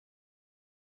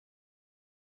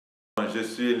Je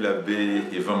suis l'abbé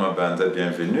Yvon Mabandza,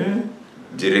 bienvenue,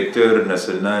 directeur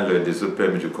national des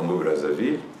OPM du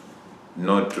Congo-Brazzaville.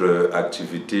 Notre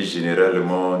activité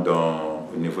généralement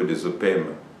au niveau des OPM,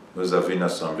 nous avons une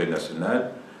assemblée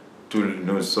nationale.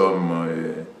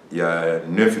 Il y a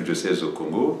 9 diocèses au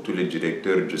Congo, tous les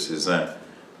directeurs diocésains,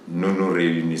 nous nous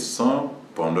réunissons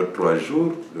pendant 3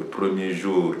 jours. Le premier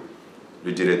jour,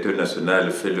 le directeur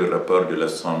national fait le rapport de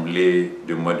l'assemblée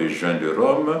du mois de juin de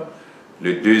Rome.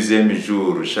 Le deuxième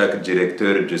jour, chaque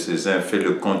directeur diocésain fait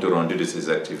le compte rendu de ses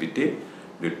activités.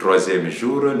 Le troisième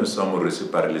jour, nous sommes reçus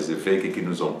par les évêques qui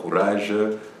nous encouragent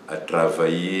à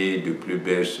travailler de plus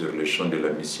belle sur le champ de la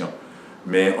mission.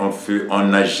 Mais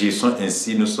en agissant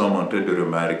ainsi, nous sommes en train de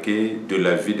remarquer de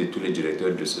la vie de tous les directeurs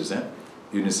diocésains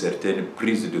une certaine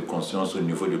prise de conscience au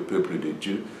niveau du peuple de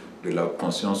Dieu, de la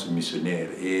conscience missionnaire.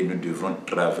 Et nous devons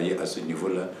travailler à ce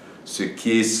niveau-là. Ce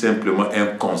qui est simplement un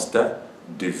constat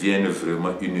devienne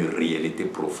vraiment une réalité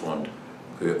profonde.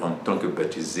 En tant que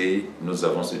baptisés, nous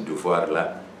avons ce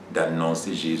devoir-là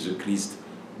d'annoncer Jésus-Christ,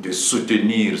 de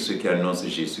soutenir ceux qui annoncent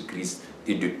Jésus-Christ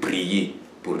et de prier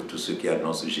pour tous ceux qui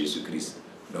annoncent Jésus-Christ.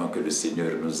 Donc que le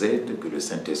Seigneur nous aide, que le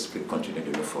Saint-Esprit continue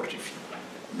de nous fortifier.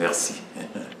 Merci.